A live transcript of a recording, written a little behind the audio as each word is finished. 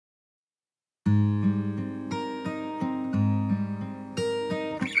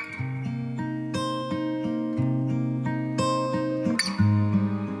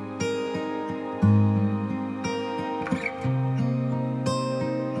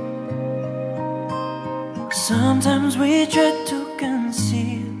Sometimes we try to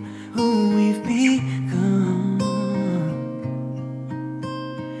conceal who we've become,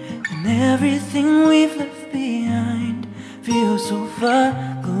 and everything we've left behind feels so far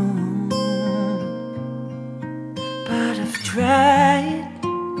gone. But I've tried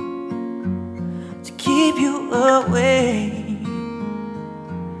to keep you away,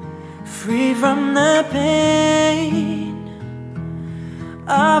 free from the pain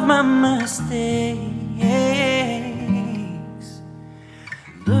of my mistakes.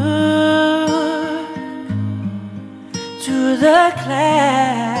 Look to the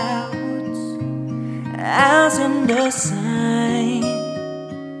clouds, I'll send a sign,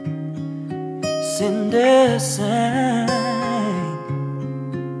 send a sign.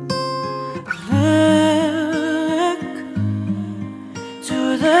 Look to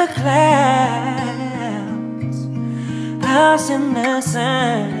the clouds, I'll send a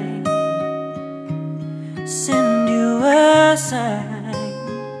sign, send you a sign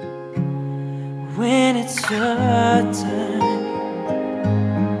when it's your time.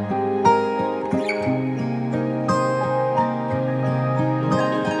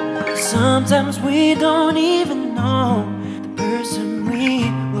 Sometimes we don't even know the person we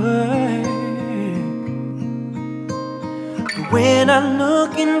were, but when I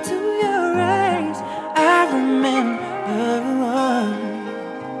look into your eyes, I remember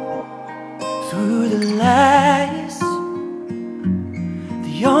through the lies,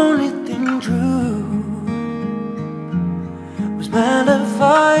 the only thing true was my love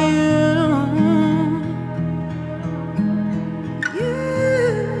for you.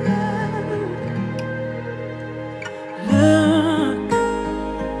 Look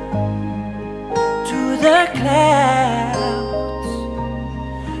to the clouds,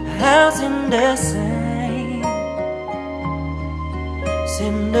 I'll send a sign,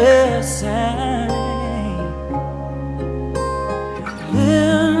 send a sign.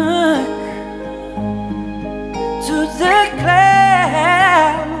 Look to the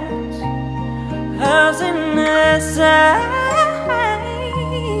clouds, I'll send a sign,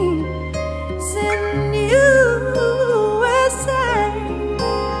 send you a sign.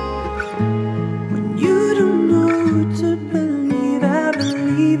 When you don't know who to believe, I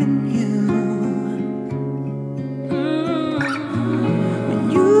believe in you. When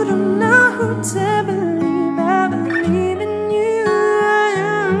you don't know who to believe, I believe in you.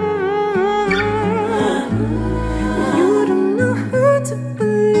 When you don't know who to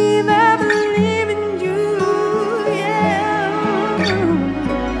believe, I believe in you. Yeah.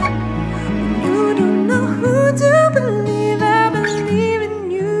 When you don't know who to believe, I believe in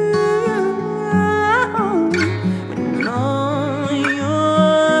you. When all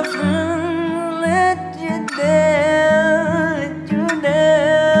your friends let you down, let you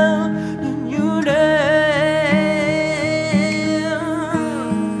down, let you down.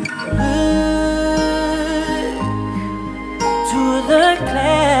 Look to the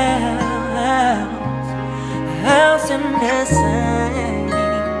clouds, I'll send a sign,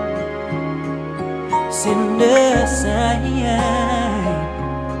 send a sign.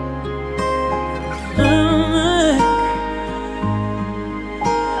 Look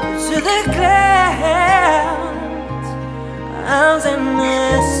to the clouds, I'll send a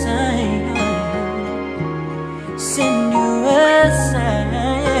sign, send you a sign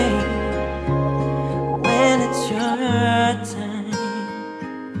when it's your time.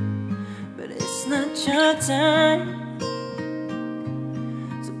 But it's not your time,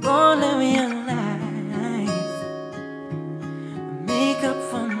 so go live your life, make up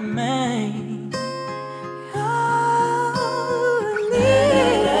for mine.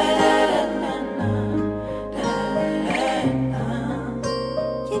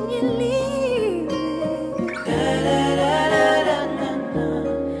 Can you leave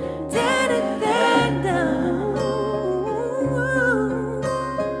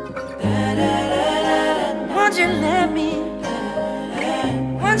won't you let me,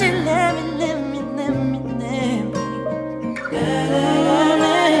 won't you let me live